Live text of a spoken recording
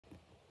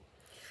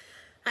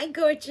Hi,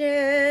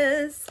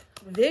 gorgeous.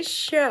 This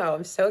show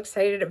I'm so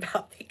excited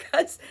about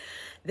because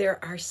there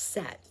are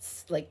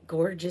sets, like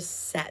gorgeous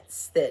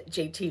sets that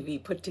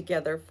JTV put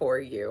together for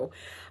you.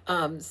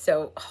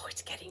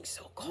 It's getting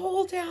so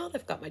cold out.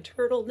 I've got my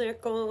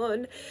turtleneck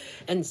on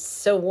and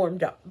so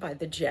warmed up by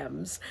the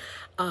gems.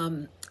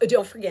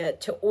 Don't forget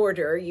to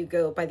order. You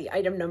go by the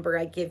item number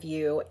I give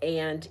you.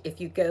 And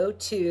if you go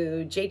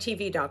to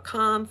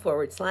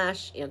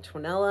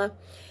jtv.com/Antonella,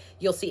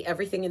 you'll see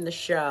everything in the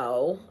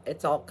show.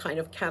 It's all kind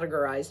of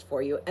categorized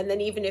for you. And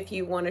then even if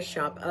you want to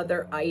shop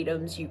other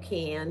items, you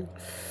can.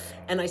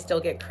 And I still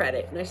get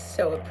credit. And I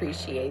so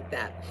appreciate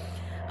that.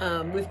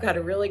 We've got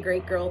a really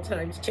great Girl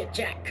Times Chit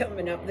Chat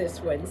coming up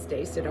this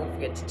Wednesday. So don't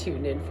forget to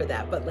tune in for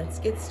that. But let's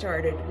get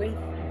started with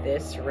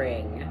this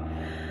ring.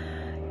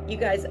 You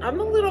guys, I'm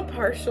a little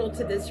partial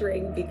to this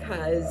ring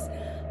because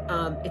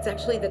it's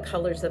actually the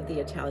colors of the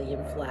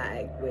Italian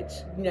flag, which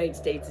United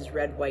States is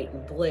red, white,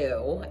 and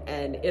blue,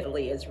 and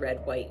Italy is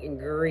red, white, and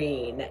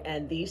green.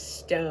 And these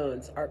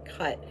stones are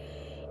cut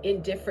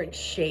in different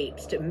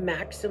shapes to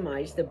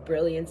maximize the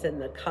brilliance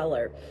and the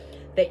color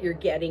that you're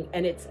getting.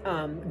 And it's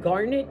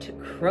garnet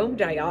chrome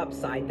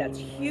diopside, that's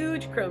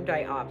huge chrome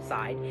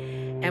diopside,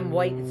 and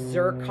white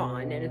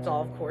zircon, and it's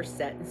all, of course,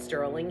 set in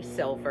sterling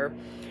silver.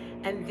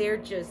 And they're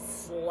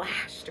just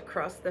slashed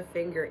across the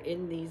finger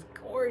in these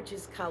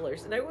gorgeous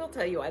colors. And I will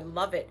tell you, I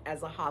love it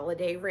as a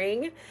holiday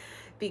ring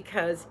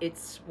because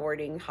it's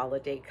sporting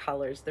holiday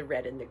colors, the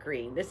red and the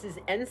green. This is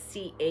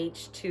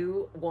NCH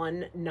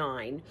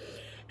 219,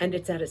 and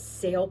it's at a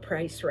sale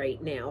price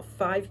right now.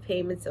 5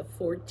 payments of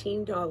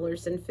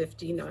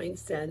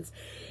 $14.59.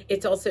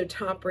 It's also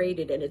top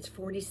rated, and it's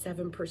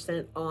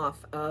 47%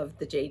 off of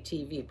the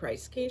JTV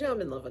price. Can you tell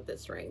I'm in love with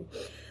this ring?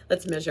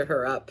 Let's measure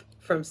her up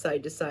from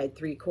side to side,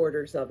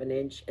 3/4 of an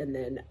inch, and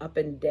then up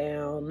and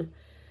down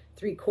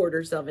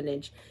 3/4 of an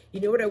inch. You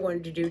know what I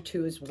wanted to do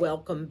too is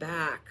welcome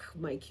back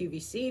my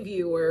QVC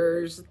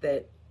viewers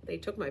that they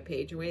took my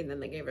page away and then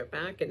they gave it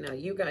back, and now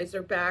you guys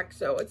are back.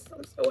 So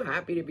I'm so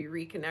happy to be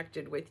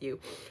reconnected with you.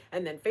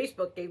 And then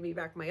Facebook gave me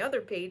back my other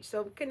page,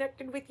 so I'm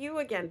connected with you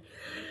again.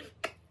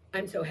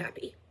 I'm so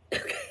happy.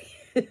 Okay.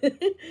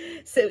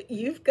 So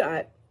you've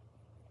got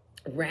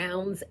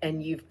rounds,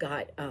 and you've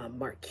got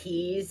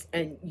marquees,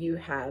 and you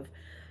have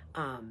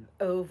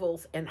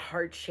ovals and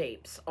heart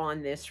shapes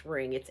on this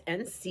ring. It's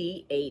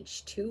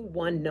NCH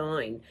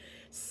 219,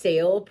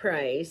 sale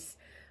price,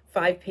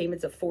 5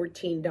 payments of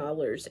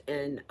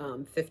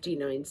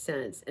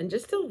 $14.59. And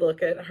just to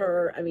look at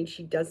her, I mean,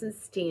 she doesn't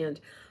stand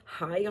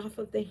high off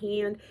of the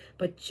hand,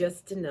 but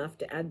just enough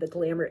to add the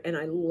glamour. And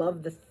I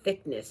love the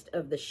thickness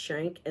of the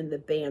shank and the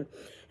band.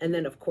 And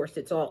then, of course,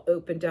 it's all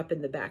opened up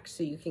in the back,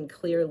 so you can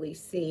clearly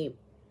see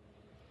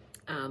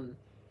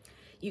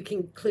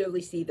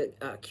the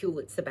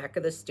culettes, the back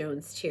of the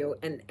stones too,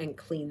 and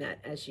clean that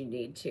as you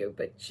need to.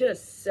 But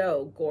just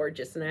so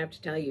gorgeous. And I have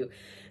to tell you,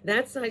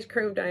 that size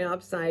chrome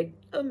diopside,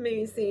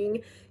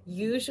 amazing.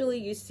 Usually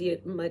you see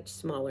it much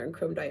smaller, and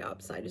chrome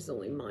diopside is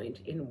only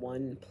mined in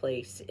one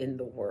place in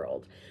the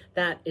world.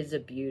 That is a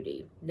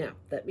beauty. Now,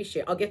 let me show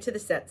you. I'll get to the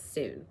sets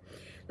soon.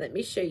 Let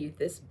me show you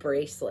this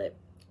bracelet.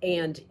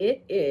 And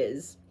it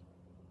is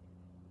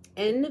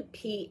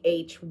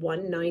NPH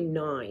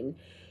 199.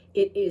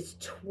 It is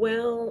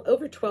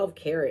over 12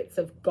 carats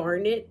of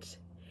garnet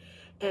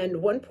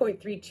and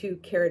 1.32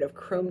 carat of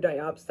chrome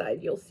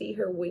diopside. You'll see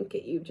her wink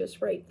at you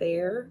just right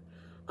there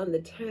on the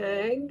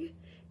tag,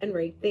 and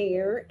right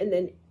there. And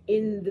then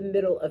in the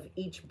middle of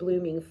each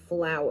blooming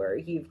flower,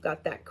 you've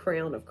got that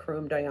crown of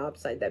chrome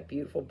diopside, that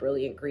beautiful,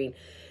 brilliant green.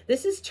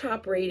 This is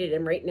top rated,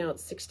 and right now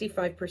it's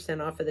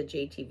 65% off of the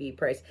JTV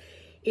price.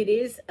 It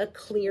is a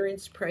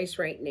clearance price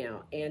right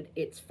now, and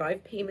it's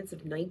 5 payments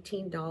of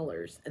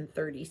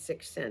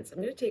 $19.36.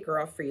 I'm going to take her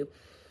off for you.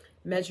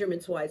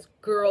 Measurements wise,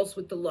 girls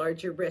with the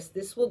larger wrist,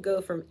 this will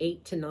go from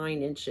 8 to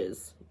 9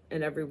 inches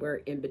and everywhere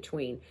in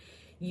between.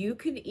 You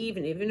could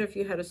even if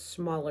you had a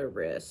smaller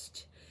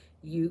wrist,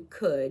 you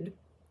could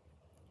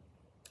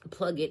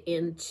plug it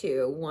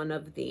into one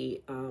of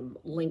the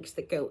links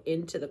that go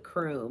into the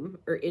chrome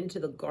or into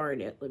the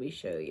garnet. Let me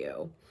show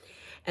you.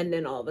 And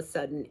then all of a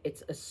sudden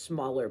it's a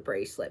smaller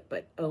bracelet.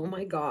 But oh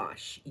my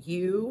gosh,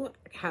 you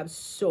have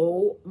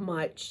so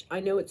much. I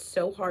know it's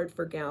so hard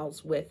for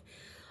gals with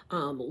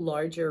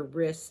larger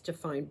wrists to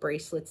find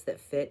bracelets that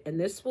fit, and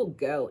this will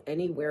go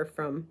anywhere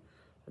from,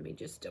 let me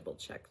just double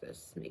check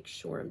this, make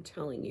sure I'm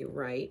telling you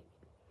right,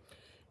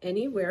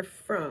 anywhere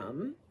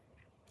from,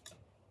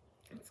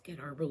 let's get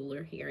our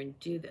ruler here and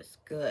do this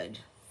good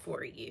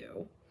for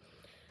you.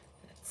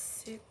 That's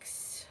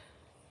 6,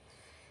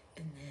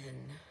 and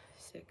then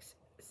 6,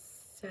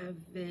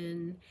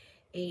 7,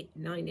 8,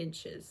 9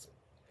 inches.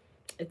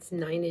 It's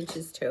 9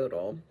 inches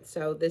total.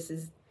 So this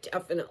is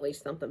definitely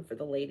something for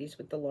the ladies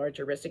with the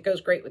larger wrist. It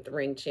goes great with the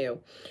ring too.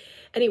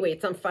 Anyway,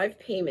 it's on 5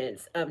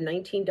 payments of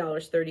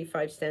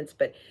 $19.35,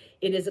 but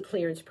it is a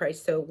clearance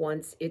price. So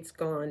once it's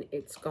gone,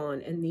 it's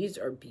gone. And these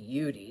are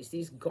beauties.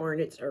 These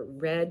garnets are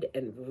red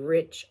and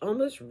rich,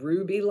 almost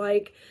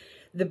ruby-like.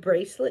 The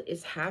bracelet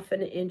is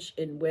 1/2 inch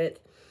in width,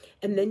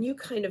 And then you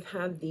kind of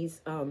have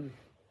these,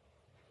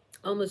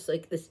 almost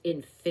like this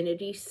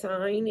infinity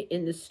sign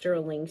in the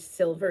sterling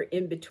silver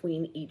in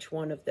between each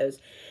one of those.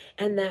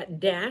 And that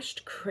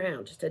dashed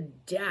crown, just a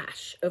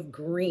dash of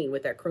green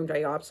with that chrome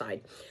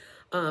diopside,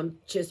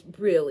 just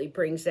really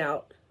brings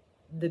out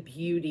the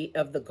beauty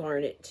of the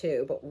garnet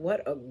too. But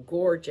what a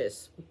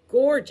gorgeous,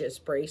 gorgeous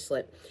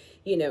bracelet.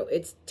 You know,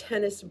 it's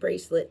tennis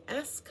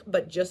bracelet-esque,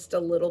 but just a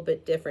little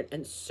bit different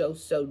and so,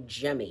 so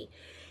gemmy.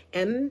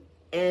 N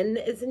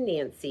as in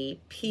Nancy,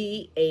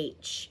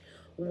 PH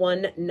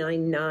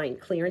 199.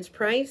 Clearance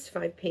price,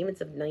 5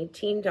 payments of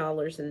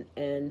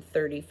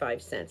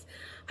 $19.35.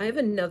 I have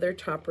another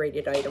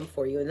top-rated item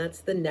for you, and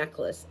that's the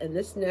necklace. And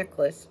this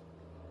necklace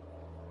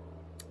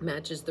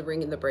matches the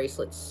ring and the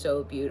bracelet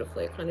so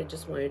beautifully. I kind of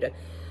just wanted to,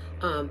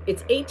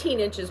 it's 18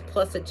 inches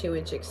plus a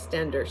 2-inch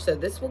extender, so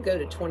this will go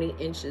to 20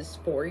 inches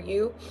for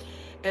you.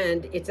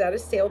 And it's at a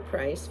sale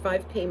price,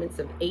 5 payments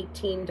of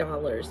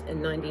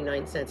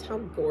 $18.99. How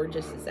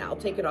gorgeous is that? I'll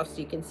take it off so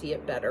you can see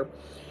it better.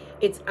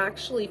 It's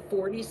actually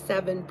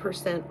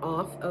 47%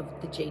 off of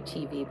the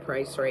JTV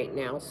price right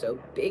now, so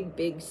big,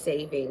 big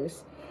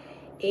savings.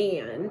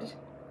 And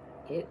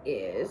it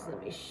is,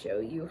 let me show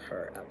you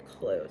her up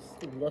close.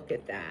 Look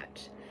at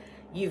that.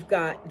 You've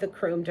got the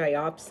chrome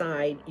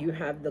diopside, you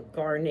have the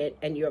garnet,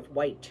 and you have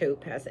white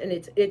topaz, and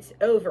it's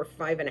over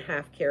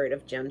 5.5 carat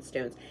of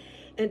gemstones.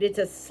 And it's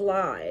a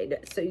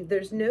slide, so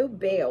there's no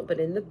bail, but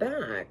in the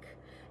back,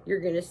 you're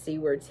going to see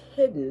where it's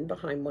hidden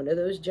behind one of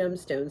those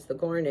gemstones, the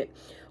garnet,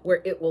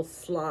 where it will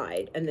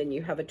slide, and then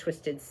you have a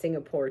twisted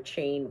Singapore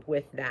chain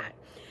with that.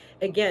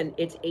 Again,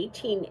 it's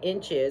 18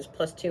 inches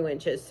plus 2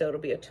 inches, so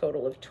it'll be a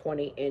total of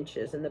 20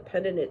 inches, and the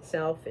pendant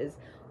itself is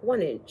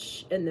 1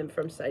 inch, and then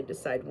from side to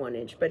side 1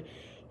 inch, but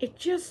it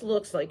just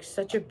looks like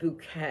such a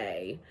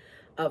bouquet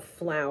of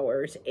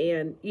flowers.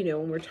 And you know,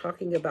 when we're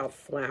talking about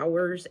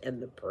flowers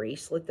and the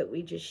bracelet that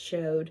we just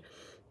showed,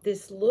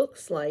 this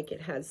looks like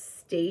it has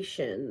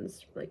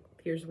stations. Like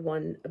here's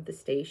one of the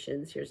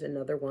stations, here's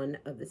another one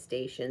of the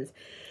stations,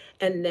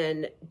 and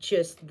then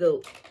just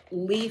the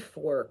leaf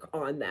work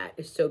on that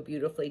is so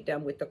beautifully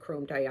done with the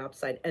chrome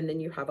diopside. And then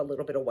you have a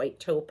little bit of white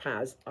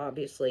topaz,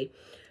 obviously,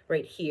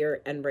 right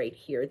here and right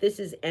here. This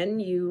is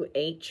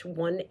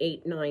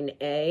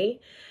NUH189A.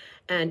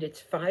 And it's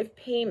 5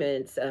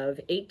 payments of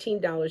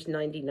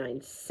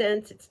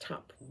 $18.99. It's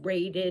top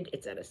rated.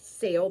 It's at a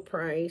sale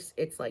price.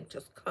 It's like,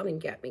 just come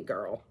and get me,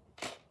 girl.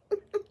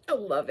 I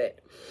love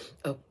it.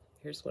 Oh,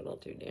 here's what I'll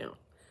do now.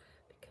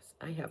 Because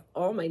I have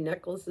all my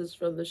necklaces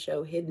from the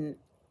show hidden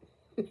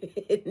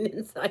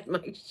inside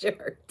my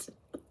shirt.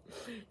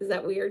 Is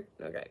that weird?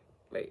 Okay.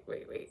 Wait.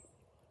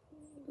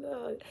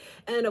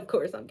 And of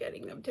course, I'm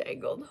getting them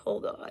tangled.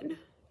 Hold on.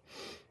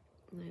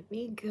 Let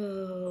me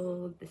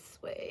go this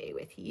way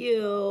with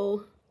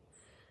you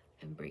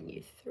and bring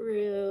you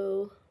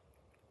through.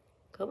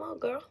 Come on,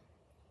 girl.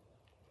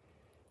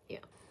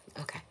 Yeah.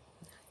 Okay.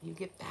 You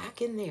get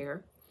back in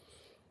there.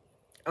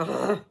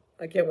 Ah,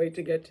 I can't wait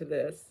to get to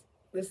this.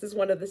 This is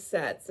one of the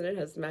sets, and it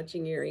has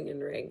matching earring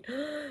and ring.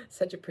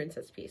 Such a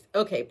princess piece.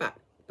 Okay, but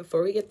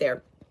before we get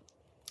there,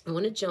 I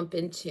want to jump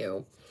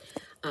into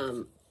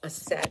a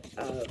set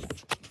of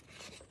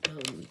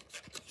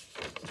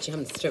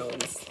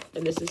gemstones,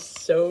 and this is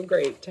so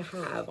great to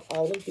have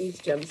all of these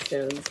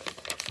gemstones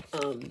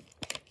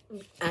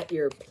at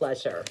your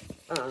pleasure.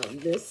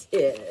 This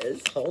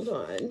is, hold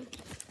on,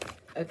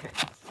 okay,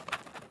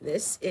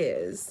 this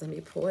is, let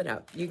me pull it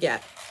up. You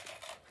get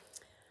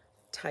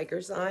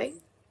tiger's eye,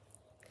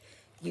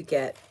 you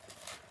get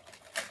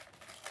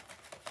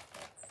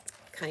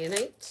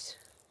kyanite,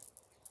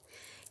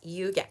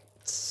 you get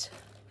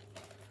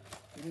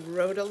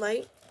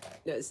rhodolite,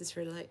 no, is this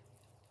rhodolite?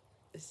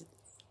 This is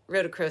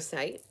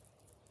rhodochrosite,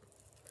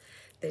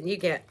 then you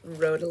get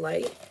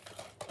rhodolite,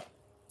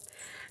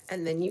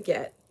 and then you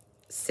get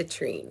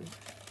citrine.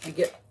 You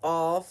get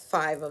all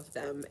 5 of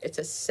them. It's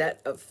a set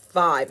of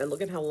 5, and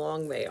look at how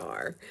long they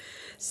are.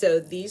 So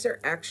these are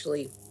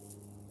actually,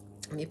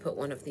 let me put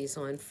one of these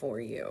on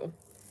for you.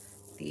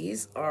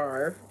 These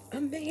are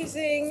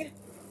amazing.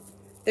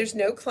 There's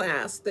no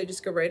clasp, they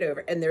just go right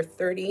over, and they're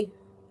 32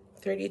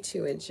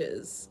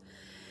 inches.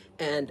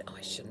 And, oh,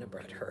 I shouldn't have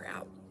brought her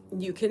out.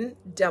 You can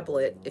double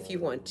it if you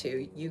want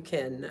to. You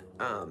can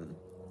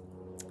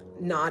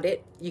knot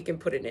it. You can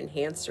put an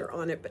enhancer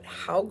on it. But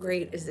how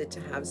great is it to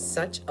have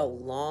such a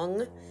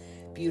long,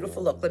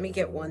 beautiful look? Let me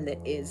get one that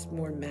is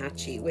more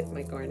matchy with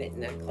my garnet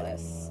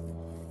necklace.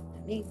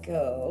 Let me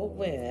go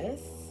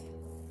with,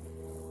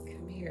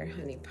 come here,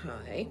 honey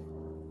pie.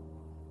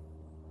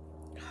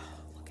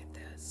 Oh, look at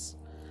this.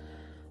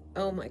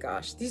 Oh my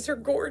gosh, these are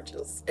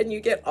gorgeous. And you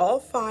get all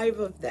 5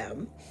 of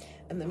them.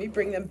 And let me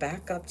bring them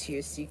back up to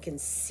you so you can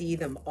see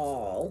them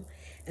all.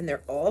 And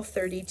they're all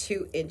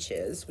 32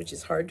 inches, which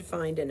is hard to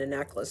find in a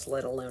necklace,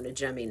 let alone a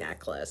gemmy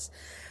necklace.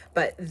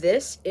 But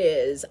this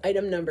is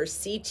item number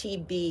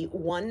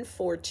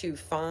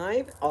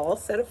CTB1425, all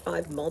set of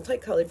 5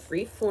 multicolored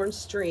free-form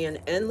strand,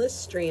 endless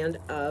strand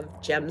of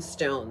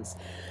gemstones.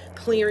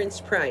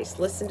 Clearance price,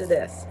 listen to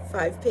this,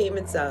 5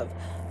 payments of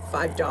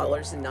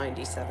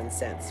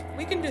 $5.97.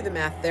 We can do the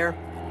math there.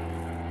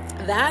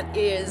 That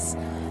is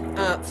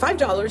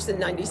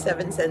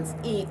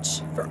 $5.97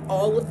 each for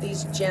all of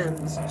these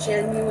gems,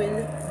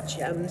 genuine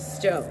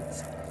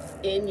gemstones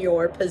in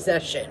your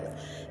possession.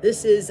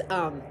 This is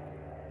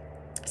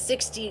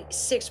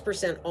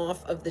 66%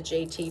 off of the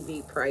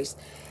JTV price,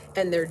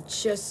 and they're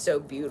just so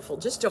beautiful,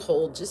 just to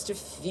hold, just to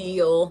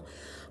feel.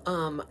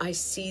 I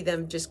see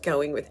them just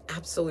going with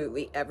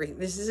absolutely everything.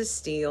 This is a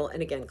steal,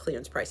 and again,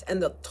 clearance price,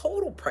 and the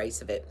total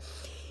price of it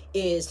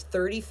is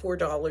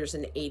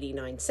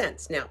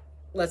 $34.89. Now,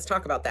 let's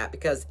talk about that,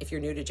 because if you're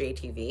new to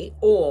JTV,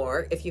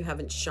 or if you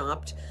haven't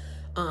shopped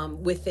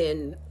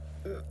within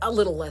a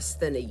little less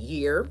than a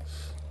year,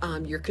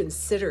 you're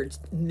considered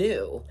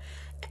new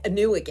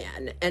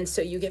again. And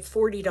so you get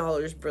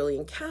 $40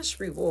 brilliant cash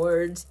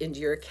rewards into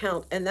your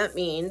account. And that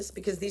means,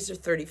 because these are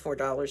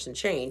 $34 and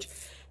change,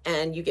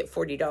 and you get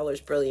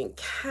 $40 brilliant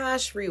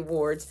cash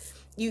rewards,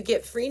 you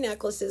get free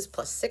necklaces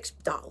plus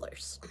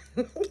 $6.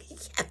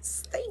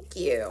 Yes, thank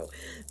you.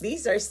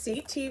 These are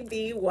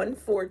CTV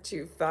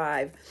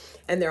 1425,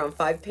 and they're on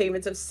 5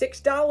 payments of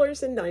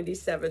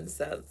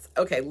 $6.97.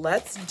 Okay, we're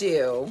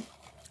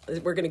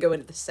going to go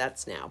into the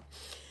sets now.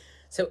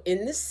 So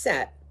in the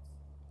set,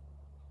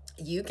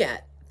 you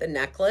get the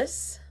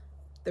necklace,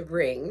 the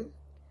ring,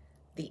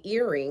 the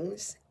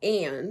earrings,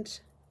 and,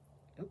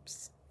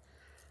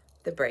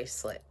 the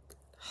bracelet.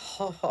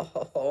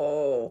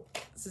 Oh,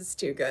 this is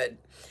too good.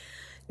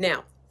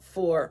 Now,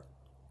 for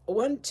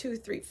 4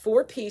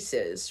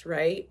 pieces,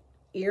 right?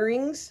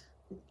 Earrings,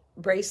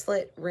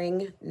 bracelet,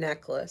 ring,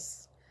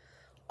 necklace.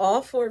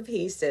 All 4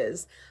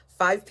 pieces,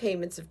 5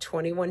 payments of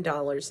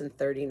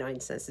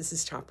 $21.39. This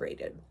is top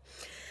rated.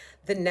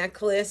 The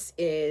necklace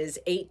is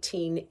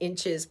 18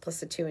 inches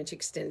plus a 2-inch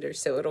extender,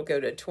 so it'll go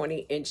to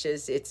 20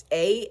 inches. It's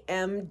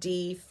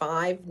AMD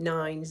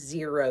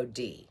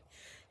 590D.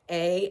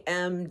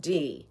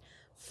 AMD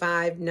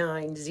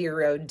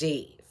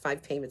 590D.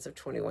 5 payments of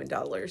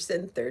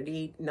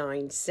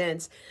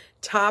 $21.39.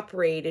 Top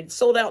rated.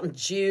 Sold out in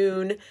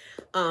June.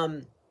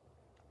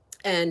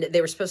 And they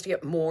were supposed to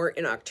get more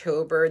in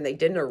October, and they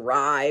didn't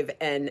arrive.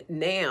 And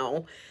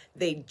now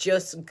they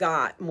just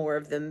got more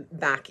of them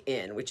back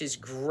in, which is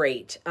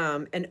great.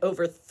 And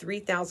over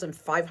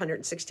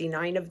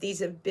 3,569 of these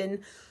have been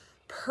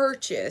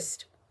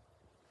purchased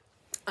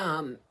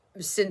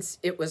since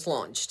it was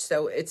launched.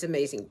 So it's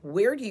amazing.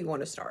 Where do you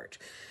want to start?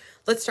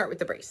 Let's start with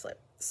the bracelet.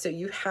 So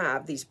you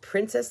have these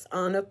Princess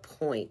on a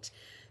Point,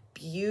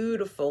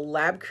 beautiful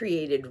lab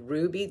created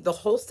ruby. The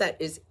whole set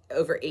is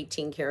over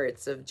 18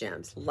 carats of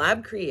gems.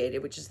 Lab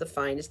created, which is the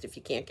finest if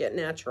you can't get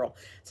natural,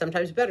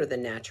 sometimes better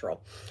than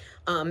natural.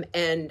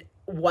 And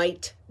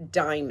white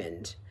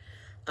diamond.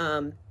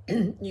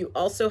 You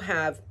also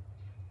have,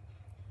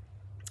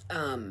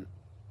 and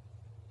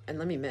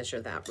let me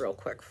measure that real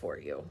quick for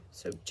you.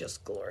 So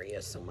just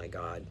glorious. Oh my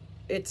God.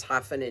 It's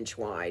 1/2 inch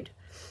wide.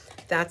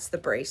 That's the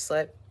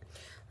bracelet.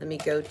 Let me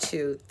go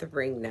to the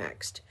ring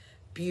next.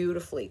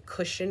 Beautifully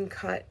cushion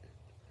cut.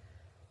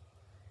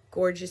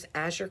 Gorgeous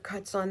azure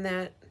cuts on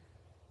that.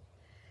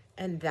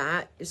 And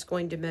that is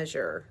going to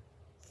measure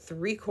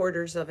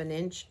 3/4 of an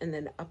inch, and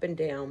then up and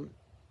down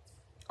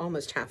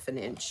almost 1/2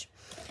 inch.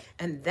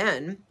 And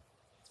then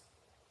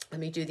let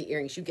me do the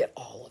earrings. You get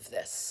all of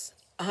this.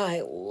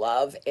 I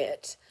love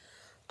it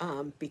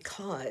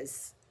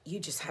because you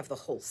just have the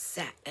whole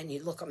set and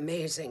you look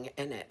amazing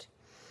in it.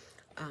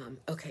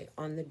 Okay,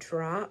 on the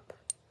drop,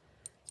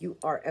 you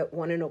are at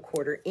 1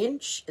 1/4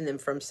 inch, and then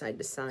from side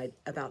to side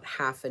about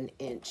 1/2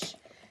 inch.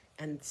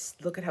 And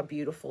look at how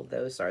beautiful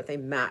those are. They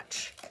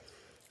match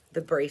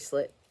the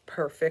bracelet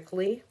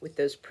perfectly with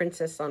those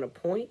Princess on a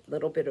Point.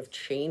 Little bit of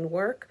chain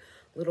work,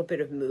 little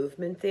bit of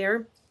movement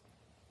there.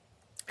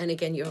 And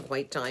again, you have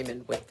white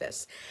diamond with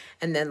this.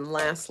 And then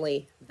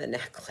lastly, the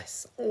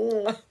necklace.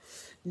 Oh,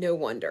 no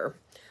wonder.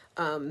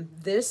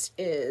 This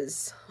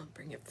is, I'll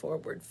bring it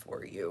forward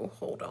for you.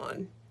 Hold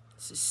on.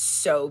 This is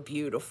so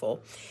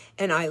beautiful.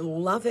 And I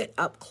love it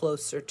up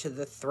closer to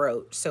the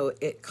throat. So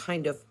it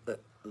kind of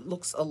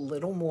looks a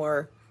little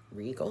more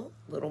regal,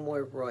 a little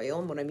more royal.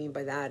 And what I mean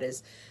by that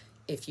is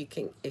if you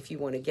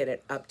want to get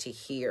it up to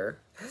here.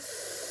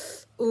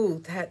 Ooh,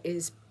 that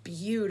is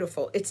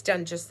beautiful. It's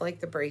done just like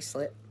the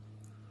bracelet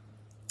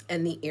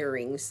and the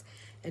earrings,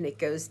 and it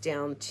goes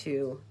down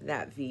to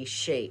that V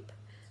shape.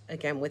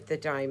 Again, with the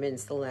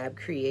diamonds, the lab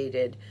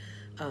created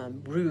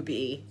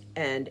ruby,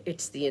 and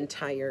it's the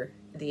entire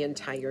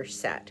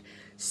set.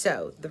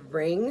 So the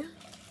ring,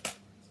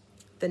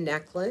 the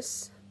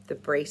necklace, the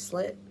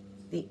bracelet,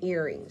 the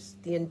earrings,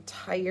 the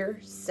entire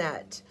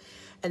set.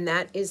 And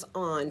that is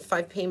on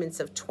 5 payments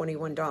of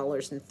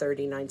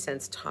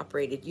 $21.39, top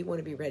rated. You want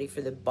to be ready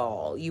for the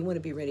ball. You want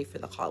to be ready for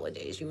the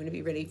holidays. You want to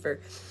be ready for,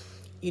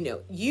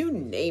 you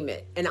name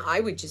it. And I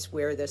would just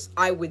wear this.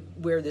 I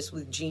would wear this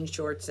with jean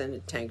shorts and a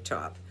tank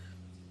top.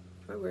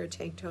 If I wear a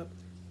tank top,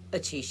 a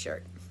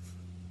t-shirt.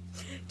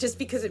 just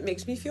because it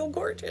makes me feel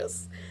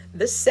gorgeous.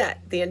 The set,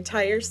 the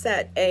entire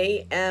set,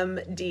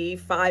 AMD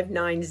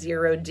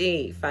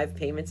 590D, 5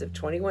 payments of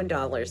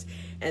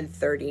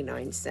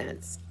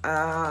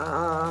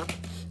 $21.39.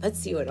 Let's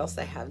see what else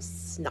I have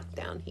snuck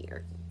down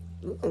here.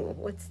 Ooh,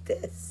 what's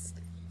this?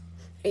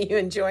 Are you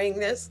enjoying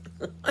this?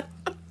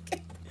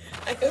 Okay.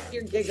 I hope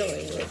you're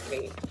giggling with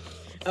me.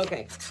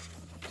 Okay,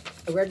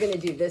 we're going to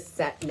do this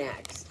set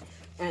next.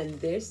 And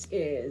this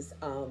is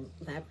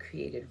Lab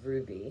Created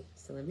Ruby.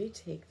 So let me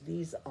take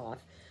these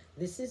off.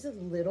 This is a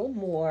little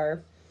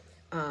more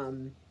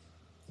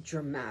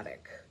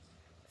dramatic,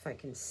 if I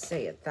can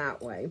say it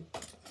that way.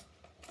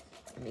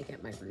 Let me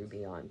get my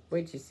ruby on.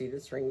 Wait till you see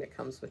this ring that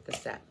comes with the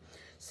set.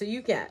 So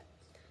you get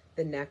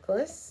the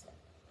necklace,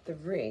 the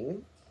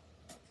ring,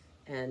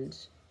 and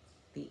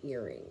the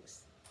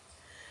earrings.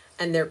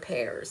 And they're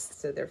pairs,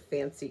 so they're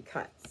fancy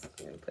cuts. I'm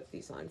going to put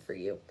these on for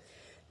you.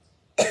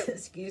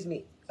 Excuse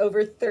me.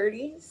 Over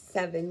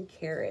 37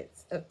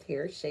 carats of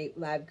pear-shaped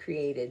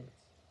lab-created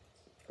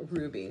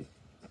ruby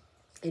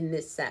in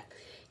this set.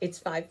 It's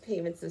 5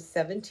 payments of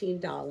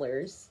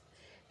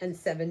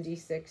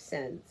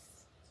 $17.76.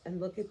 And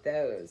look at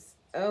those.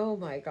 Oh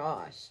my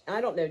gosh.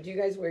 I don't know. Do you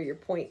guys wear your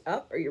point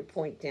up or your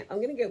point down?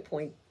 I'm going to go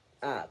point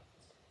up.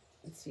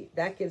 Let's see.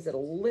 That gives it a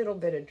little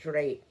bit of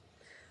drape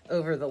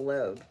over the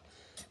lobe.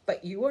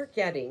 But you are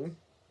getting,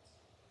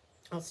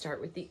 I'll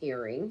start with the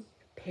earring.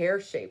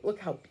 Pear shape. Look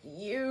how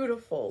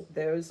beautiful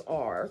those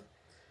are.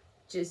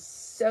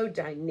 Just so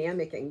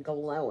dynamic and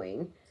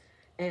glowing.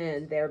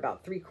 And they're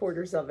about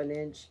 3/4 of an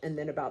inch and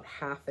then about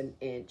 1/2 an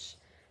inch.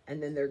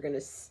 And then they're going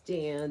to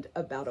stand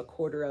about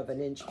 1/4 of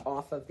an inch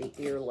off of the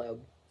earlobe.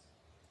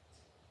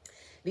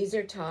 These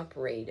are top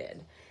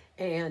rated.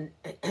 And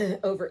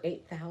over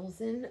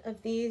 8,000 of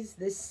these.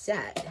 This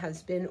set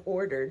has been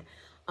ordered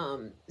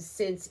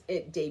since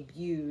it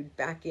debuted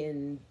back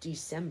in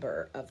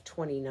December of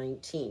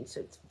 2019. So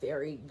it's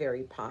very,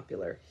 very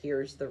popular.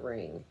 Here's the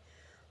ring.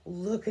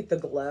 Look at the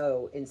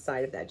glow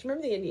inside of that. Do you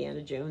remember the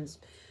Indiana Jones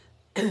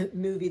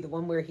movie, the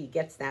one where he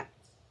gets that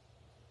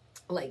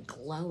like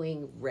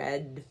glowing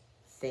red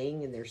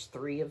thing and there's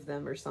 3 of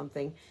them or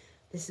something?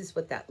 This is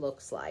what that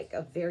looks like.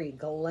 A very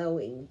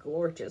glowing,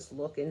 gorgeous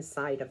look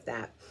inside of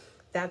that.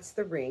 That's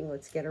the ring.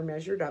 Let's get her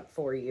measured up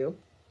for you.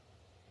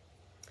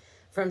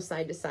 From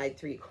side to side,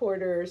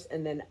 3/4,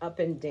 and then up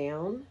and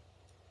down,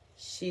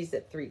 she's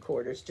at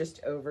 3/4,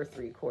 just over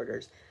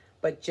 3/4,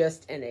 but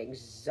just an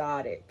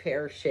exotic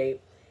pear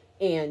shape.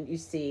 And you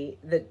see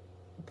the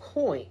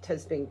point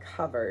has been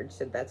covered,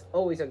 so that's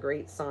always a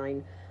great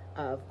sign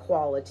of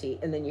quality.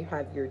 And then you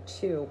have your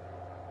 2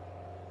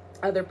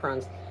 other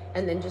prongs,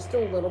 and then just a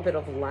little bit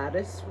of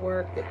lattice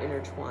work that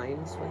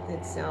intertwines with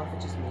itself.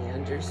 It just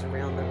meanders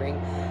around the ring.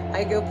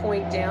 I go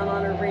point down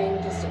on a ring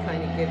just to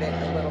kind of give it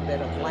a little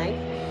bit of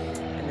length.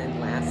 And then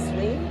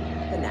lastly,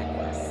 the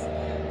necklace.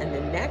 And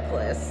the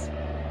necklace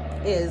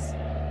is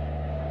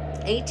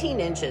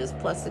 18 inches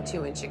plus the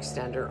 2-inch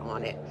extender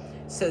on it.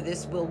 So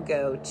this will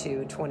go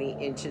to 20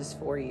 inches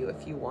for you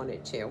if you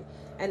wanted to,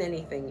 and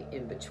anything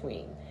in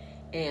between.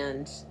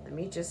 And let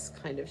me just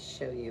kind of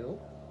show you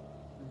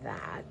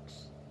that.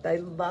 I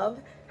love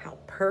how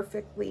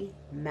perfectly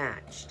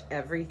matched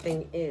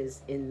everything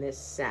is in this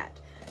set.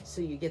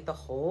 So you get the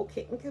whole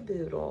kit and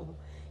caboodle.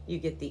 You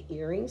get the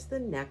earrings, the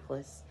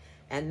necklace,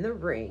 and the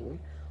ring,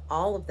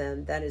 all of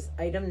them. That is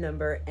item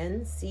number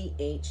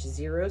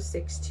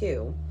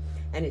NCH062,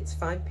 and it's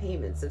 5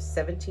 payments of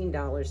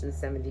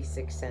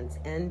 $17.76,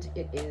 and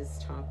it is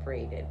top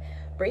rated.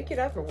 Break it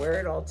up or wear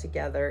it all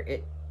together.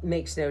 It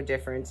makes no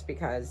difference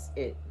because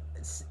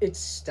it's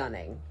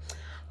stunning.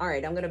 All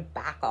right, I'm going to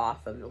back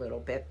off a little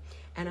bit,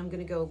 and I'm going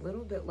to go a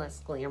little bit less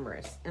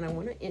glamorous, and I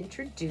want to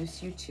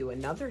introduce you to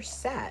another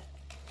set,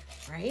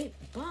 right?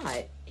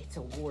 But it's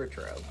a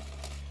wardrobe.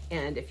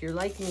 And if you're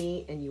like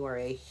me and you are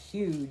a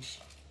huge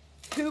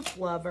hoop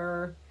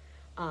lover,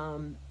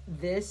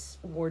 this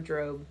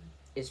wardrobe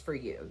is for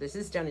you. This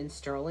is done in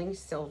sterling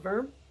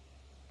silver.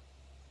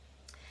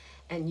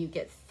 And you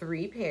get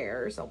 3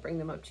 pairs. I'll bring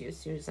them up to you as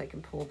soon as I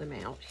can pull them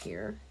out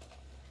here.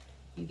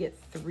 You get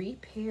 3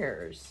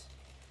 pairs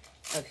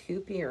of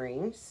hoop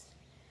earrings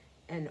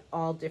and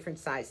all different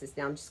sizes.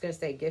 Now I'm just going to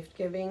say gift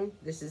giving,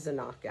 this is a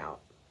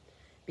knockout.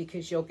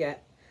 Because you'll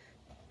get,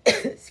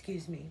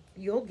 excuse me,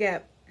 you'll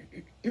get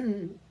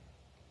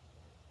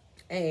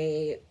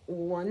a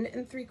 1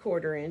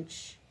 3/4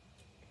 inch,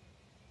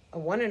 a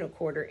 1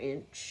 1/4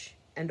 inch,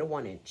 and a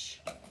 1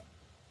 inch.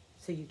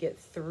 So you get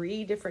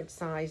 3 different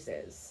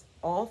sizes,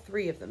 all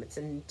 3 of them. It's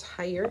an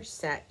entire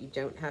set. You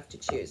don't have to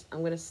choose. I'm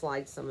going to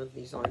slide some of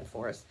these on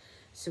for us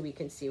so we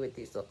can see what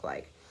these look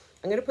like.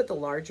 I'm going to put the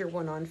larger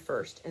one on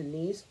first, and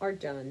these are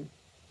done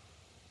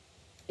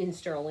in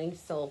sterling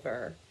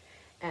silver.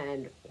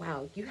 And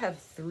wow, you have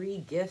 3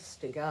 gifts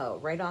to go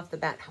right off the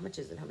bat. How much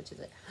is it? How much is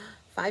it?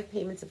 5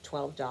 payments of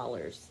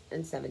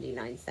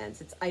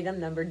 $12.79. It's item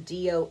number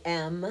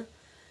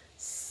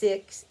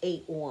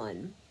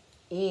DOM681.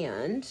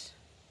 And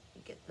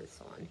get this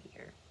on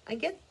here. I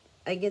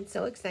get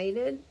so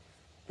excited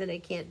that I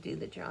can't do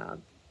the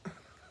job.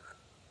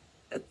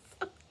 It's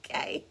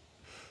okay.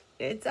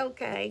 It's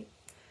okay.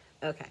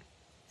 Okay.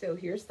 So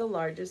here's the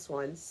largest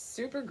one.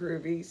 Super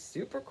groovy,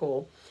 super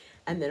cool.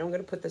 And then I'm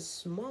going to put the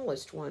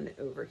smallest one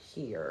over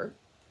here.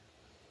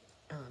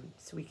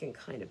 So we can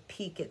kind of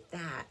peek at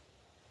that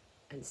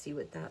and see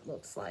what that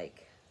looks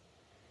like.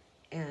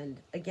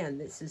 And again,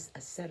 this is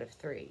a set of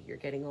 3. You're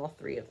getting all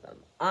 3 of them.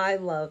 I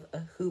love a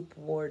hoop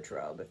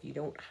wardrobe. If you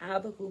don't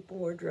have a hoop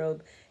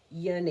wardrobe,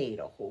 you need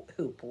a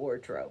hoop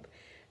wardrobe.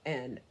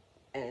 And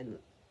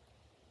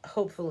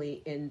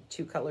hopefully in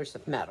 2 colors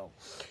of metal.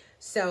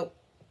 So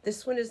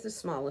this one is the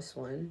smallest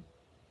one.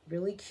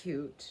 Really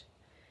cute.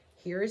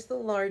 Here is the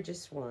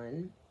largest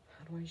one.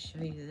 How do I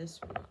show you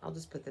this one? I'll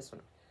just put this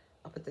one.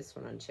 I'll put this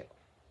one on too.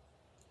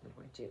 How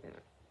do I do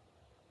that?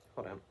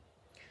 Hold on.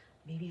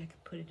 Maybe I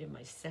could put it in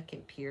my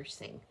second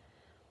piercing.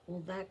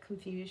 Will that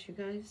confuse you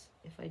guys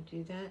if I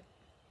do that?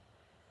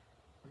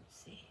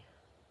 Let's see.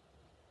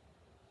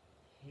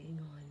 Hang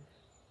on.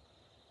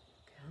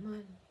 Come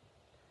on.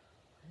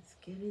 Let's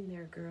get in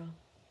there, girl.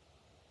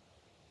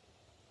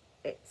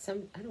 I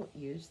don't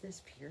use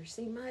this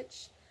piercing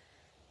much,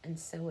 and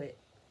so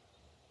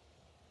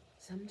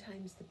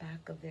sometimes the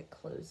back of it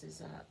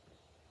closes up.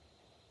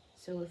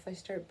 So if I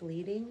start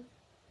bleeding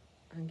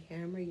on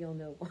camera, you'll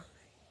know why.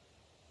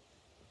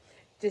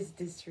 Just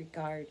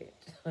disregard it.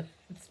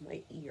 It's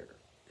my ear.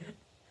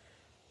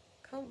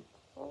 Come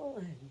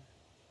on.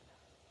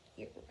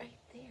 You're right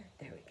there.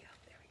 There we go.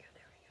 There we go.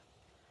 There we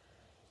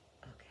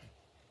go. Okay.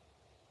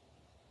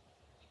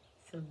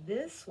 So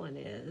this one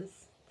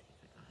is, I think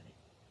I got it.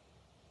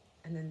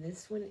 And then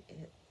this one,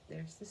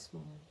 there's the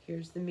small.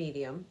 Here's the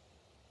medium.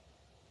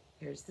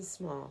 Here's the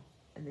small.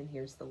 And then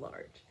here's the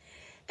large.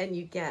 And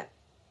you get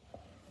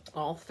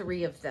all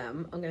 3 of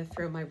them. I'm going to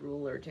throw my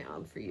ruler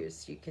down for you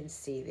so you can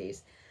see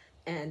these.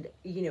 And,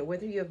 you know,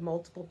 whether you have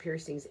multiple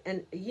piercings,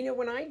 and, you know,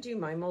 when I do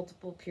my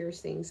multiple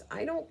piercings,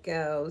 I don't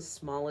go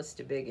smallest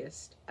to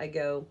biggest. I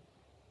go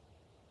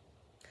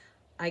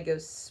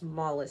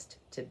smallest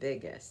to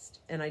biggest.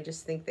 And I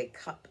just think they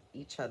cup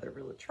each other.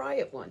 Really, try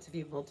it once if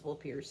you have multiple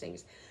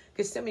piercings.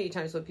 Because so many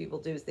times what people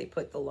do is they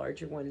put the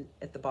larger one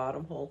at the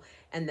bottom hole,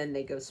 and then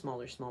they go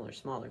smaller, smaller,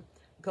 smaller.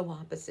 Go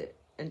opposite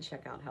and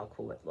check out how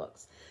cool it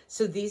looks.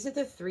 So these are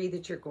the 3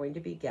 that you're going to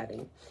be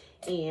getting.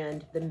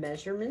 And the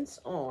measurements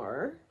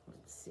are,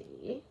 let's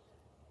see,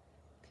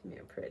 come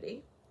here,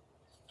 pretty.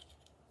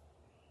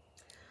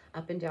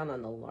 Up and down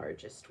on the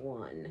largest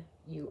one,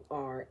 you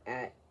are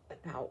at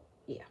about,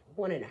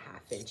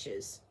 1.5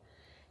 inches.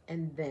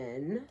 And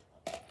then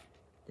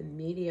the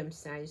medium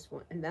sized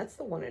one, and that's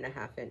the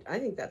 1.5 inch. I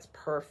think that's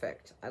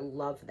perfect. I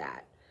love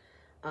that.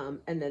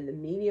 And then the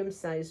medium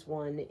sized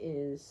one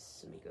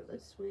is, let me go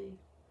this way,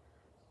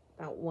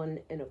 about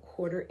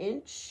 1.25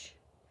 inch.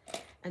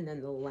 And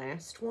then the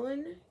last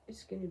one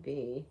is going to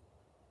be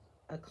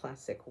a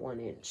classic 1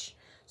 inch.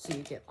 So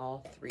you get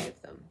all 3 of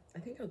them. I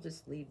think I'll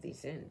just leave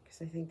these in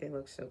because I think they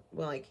look so,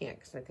 well, I can't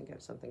because I think I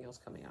have something else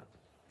coming out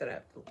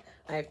that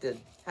I have to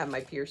have my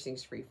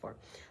piercings free for.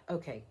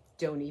 Okay,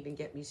 don't even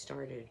get me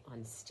started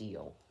on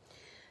steel.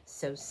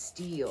 So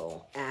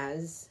steel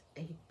as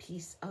a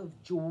piece of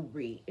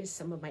jewelry is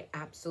some of my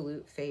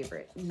absolute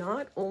favorite,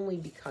 not only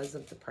because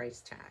of the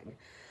price tag,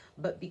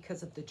 but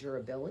because of the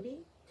durability,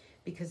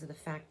 because of the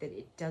fact that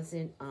it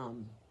doesn't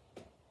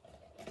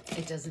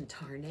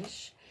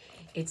tarnish.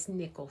 It's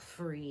nickel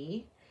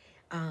free.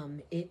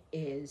 It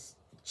is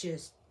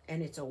just,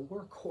 and it's a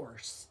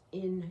workhorse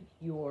in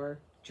your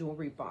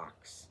jewelry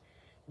box.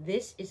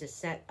 This is a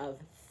set of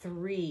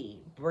 3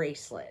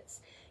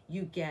 bracelets.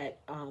 You get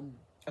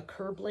a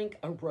curb link,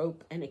 a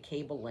rope, and a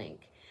cable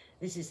link.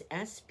 This is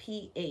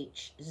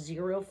SPH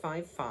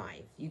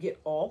 055. You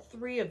get all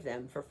 3 of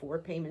them for 4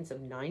 payments of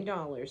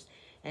 $9.99.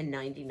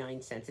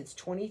 It's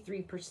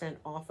 23%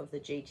 off of the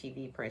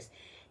JTV price.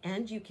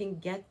 And you can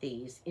get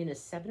these in a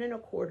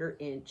 7.25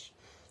 inch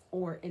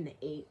or an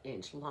 8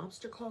 inch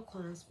lobster claw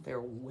clasp.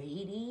 They're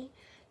weighty.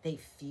 They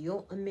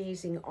feel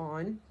amazing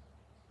on.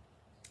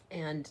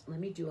 And let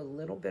me do a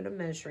little bit of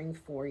measuring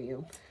for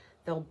you.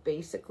 They'll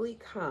basically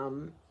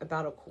come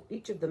about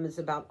each of them is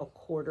about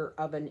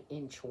 1/4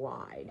 inch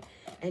wide,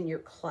 and your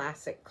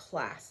classic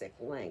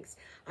lengths.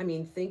 I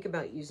mean, think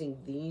about using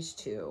these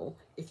 2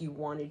 if you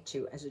wanted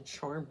to as a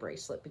charm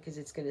bracelet, because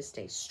it's going to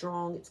stay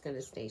strong, it's going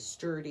to stay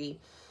sturdy,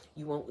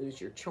 you won't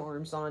lose your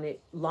charms on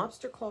it.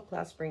 Lobster claw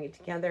clasp bring it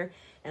together.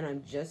 And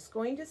I'm just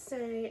going to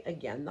say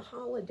again, the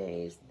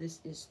holidays, this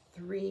is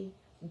 3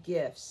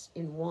 gifts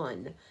in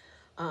one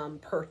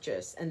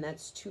purchase, and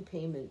that's 4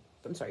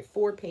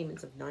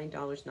 payments of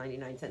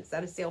 $9.99.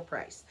 That is sale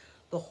price.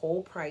 The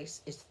whole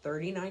price is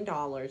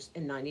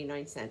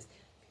 $39.99. If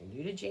you're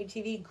new to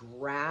JTV,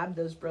 grab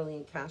those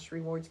brilliant cash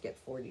rewards,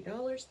 get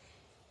 $40,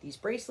 these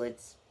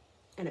bracelets,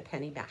 and a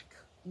penny back.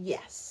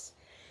 Yes.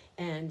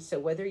 And so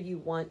whether you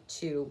want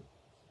to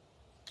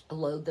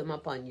load them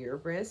up on your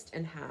wrist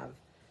and have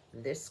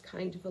this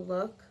kind of a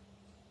look,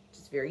 which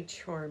is very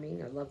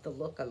charming. I love the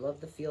look, I love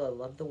the feel, I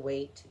love the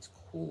weight. It's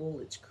cool,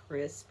 it's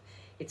crisp,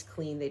 it's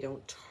clean, they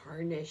don't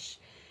tarnish.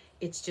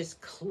 It's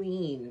just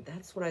clean.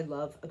 That's what I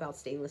love about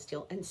stainless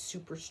steel, and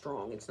super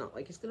strong. It's not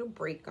like it's going to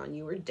break on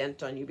you or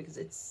dent on you because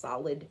it's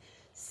solid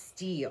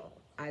steel.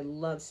 I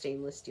love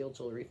stainless steel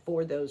jewelry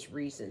for those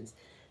reasons.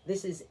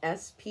 This is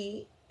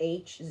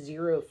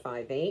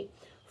SPH058,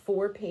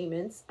 4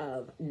 payments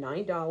of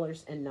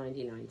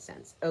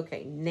 $9.99.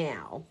 Okay,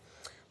 now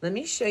let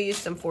me show you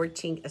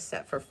a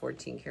set for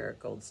 14 karat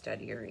gold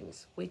stud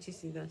earrings. Wait till you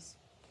see this.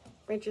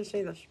 Wait till you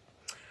see this.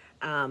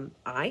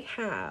 I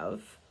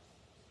have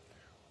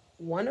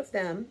one of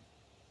them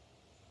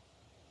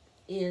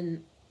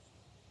in,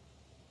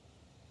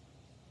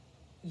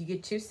 you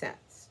get 2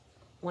 sets.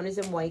 One is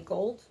in white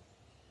gold,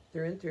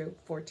 through and through,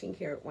 14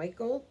 karat white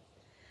gold,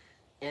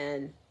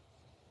 and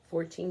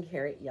 14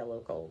 karat yellow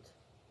gold.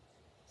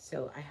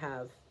 So I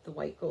have the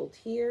white gold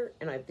here,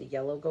 and I have the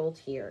yellow gold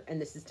here, and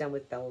this is done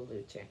with Bella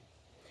Luce.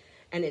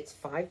 And it's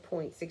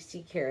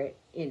 5.60 karat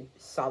in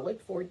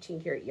solid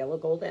 14 karat yellow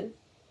gold and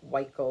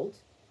white gold.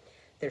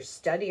 They're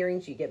stud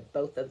earrings. You get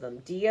both of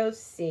them.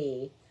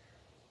 DOC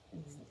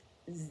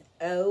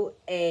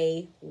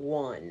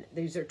OA1.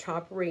 These are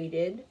top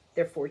rated.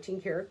 They're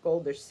 14 karat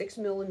gold. They're 6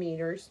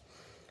 millimeters.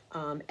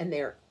 And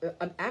they're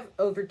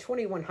over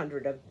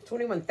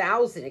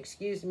 21,000,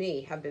 excuse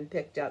me, have been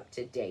picked up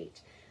to date.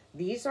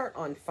 These are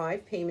on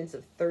 5 payments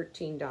of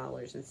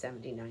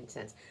 $13.79.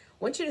 I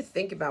want you to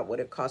think about what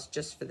it costs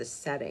just for the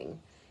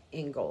setting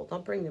in gold. I'll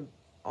bring them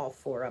all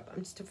 4 up.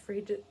 I'm just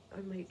afraid that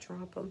I might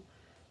drop them.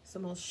 So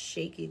I'm all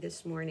shaky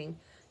this morning.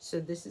 So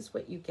this is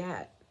what you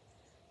get.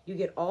 You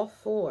get all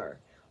 4.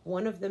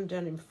 One of them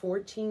done in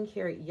 14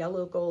 karat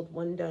yellow gold,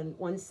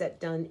 one set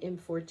done in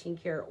 14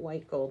 karat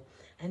white gold.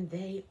 And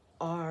they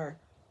are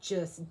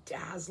just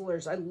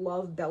dazzlers. I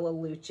love Bella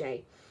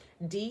Luce.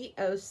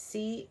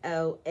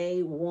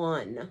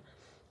 DOCOA1,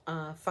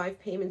 5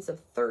 payments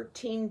of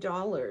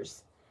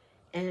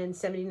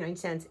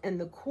 $13.79. And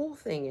the cool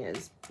thing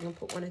is, I'm gonna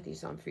put one of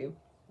these on for you.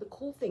 The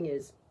cool thing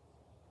is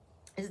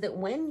that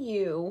when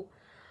you,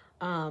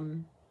 where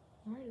do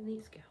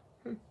these go?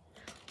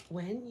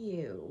 When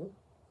you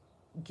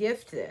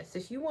gift this,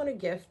 if you want to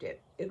gift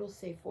it, it'll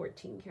say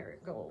 14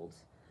 karat gold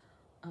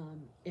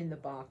in the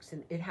box,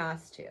 and it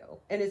has to.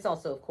 And it's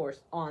also, of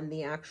course, on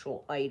the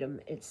actual item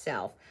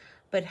itself.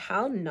 But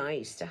how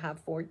nice to have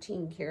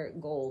 14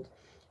 karat gold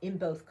in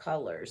both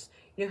colors.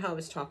 You know how I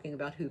was talking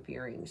about hoop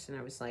earrings, and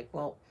I was like,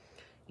 well,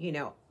 you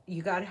know,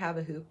 you got to have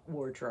a hoop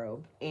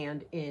wardrobe,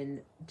 and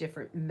in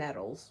different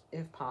metals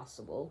if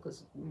possible,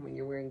 because when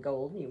you're wearing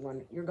gold, you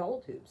want your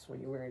gold hoops.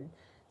 When you're wearing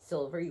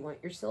silver, you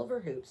want your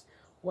silver hoops.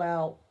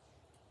 Well,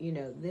 you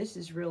know, this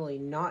is really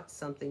not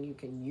something you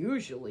can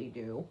usually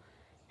do,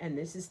 and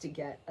this is to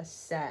get a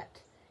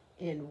set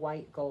in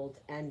white gold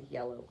and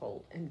yellow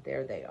gold, and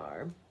there they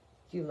are.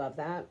 Do you love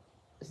that?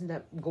 Isn't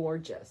that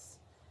gorgeous?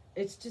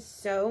 It's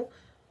just so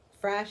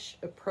fresh,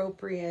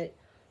 appropriate,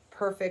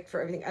 perfect for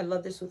everything. I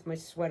love this with my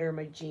sweater,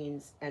 my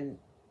jeans, and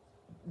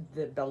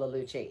the Bella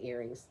Luce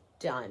earrings.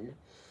 Done.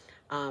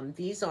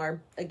 These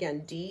are,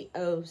 again,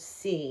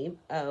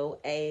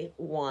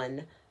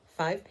 DOCOA1,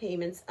 5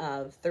 payments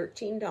of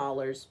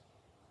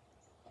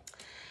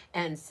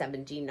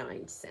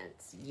 $13.79.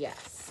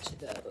 Yes, to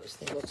those.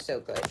 They look so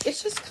good.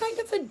 It's just kind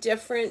of a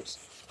different,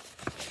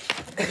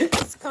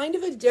 it's kind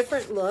of a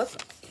different look.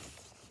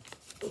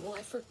 Oh,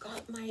 I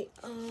forgot I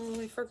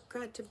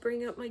forgot to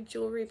bring up my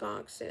jewelry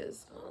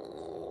boxes.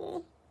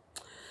 Oh.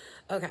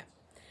 Okay.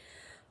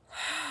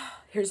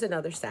 Here's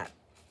another set.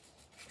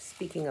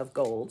 Speaking of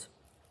gold,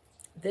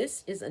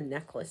 this is a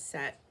necklace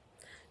set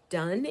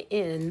done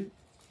in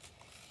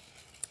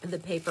the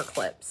paper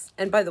clips.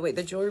 And by the way,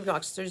 the jewelry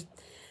boxes,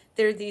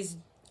 they're these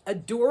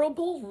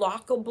adorable,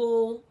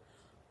 lockable,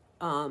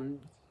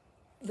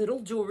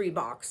 little jewelry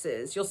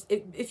boxes.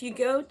 If you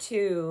go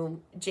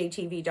to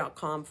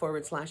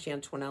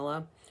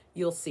jtv.com/Antonella,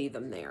 you'll see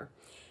them there.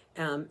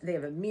 They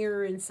have a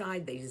mirror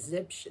inside. They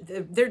zip.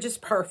 They're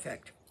just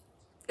perfect,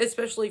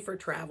 especially for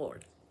travel,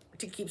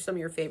 to keep some of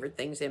your favorite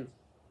things in.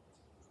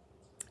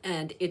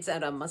 And it's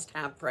at a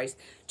must-have price,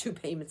 2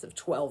 payments of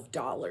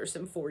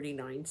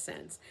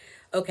 $12.49.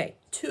 Okay,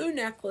 2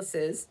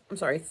 necklaces. I'm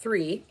sorry,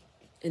 3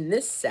 in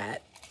this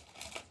set.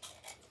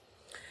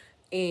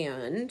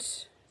 And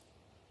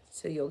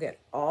so you'll get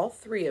all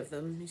 3 of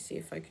them. Let me see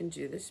if I can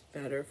do this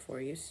better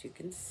for you so you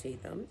can see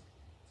them.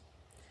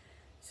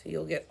 So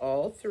you'll get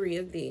all 3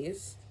 of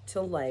these to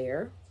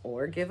layer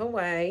or give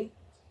away.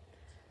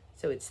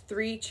 So it's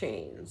 3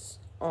 chains,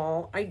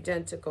 all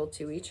identical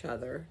to each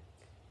other.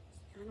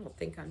 I don't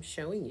think I'm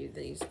showing you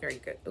these very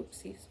good.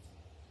 Oopsies.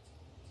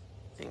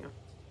 Hang on.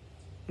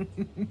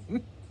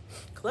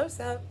 Close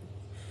up.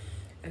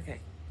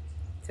 Okay.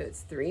 So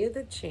it's 3 of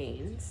the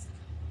chains.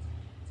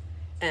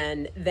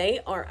 And they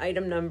are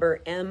item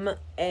number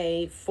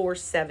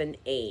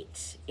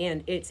MA478.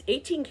 And it's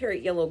 18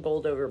 karat yellow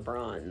gold over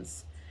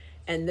bronze.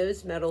 And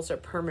those metals are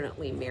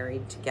permanently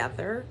married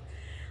together.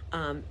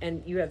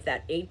 And you have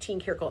that 18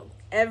 karat gold.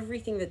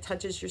 Everything that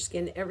touches your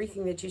skin,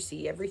 everything that you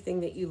see,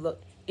 everything that you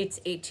look, It's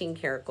 18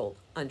 karat gold.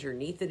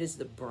 Underneath it is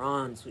the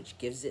bronze, which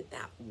gives it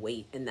that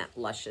weight and that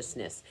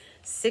lusciousness.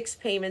 6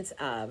 payments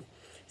of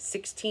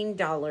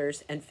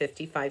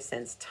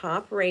 $16.55.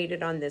 Top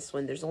rated on this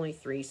one. There's only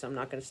 3, so I'm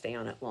not going to stay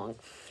on it long.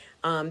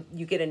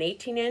 You get an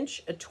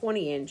 18-inch, a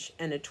 20-inch,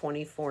 and a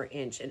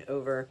 24-inch, and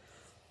over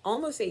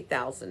almost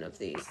 8,000 of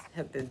these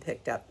have been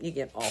picked up. You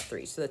get all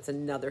 3, so that's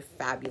another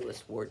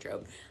fabulous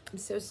wardrobe. I'm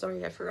so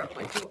sorry I forgot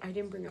I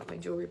didn't bring out my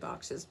jewelry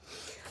boxes.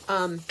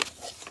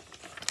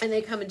 And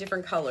they come in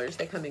different colors.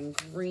 They come in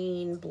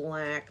green,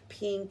 black,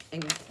 pink,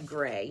 and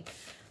gray.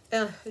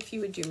 If you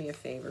would do me a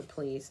favor,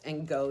 please,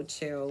 and go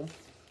to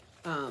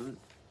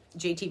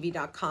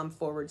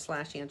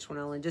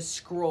jtv.com/Antoinella and just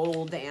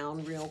scroll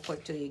down real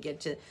quick till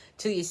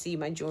you see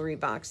my jewelry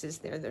boxes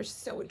there. They're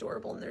so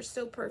adorable and they're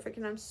so perfect,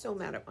 and I'm so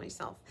mad at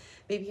myself.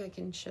 Maybe I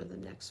can show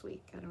them next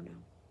week. I don't know.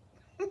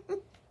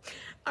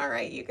 All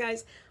right, you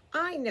guys.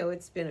 I know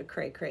it's been a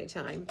cray-cray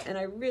time, and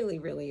I really,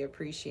 really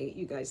appreciate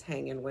you guys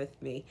hanging with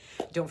me.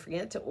 Don't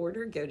forget to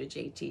order. Go to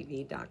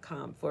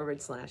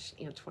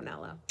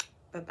jtv.com/Antoinella.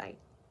 Bye-bye.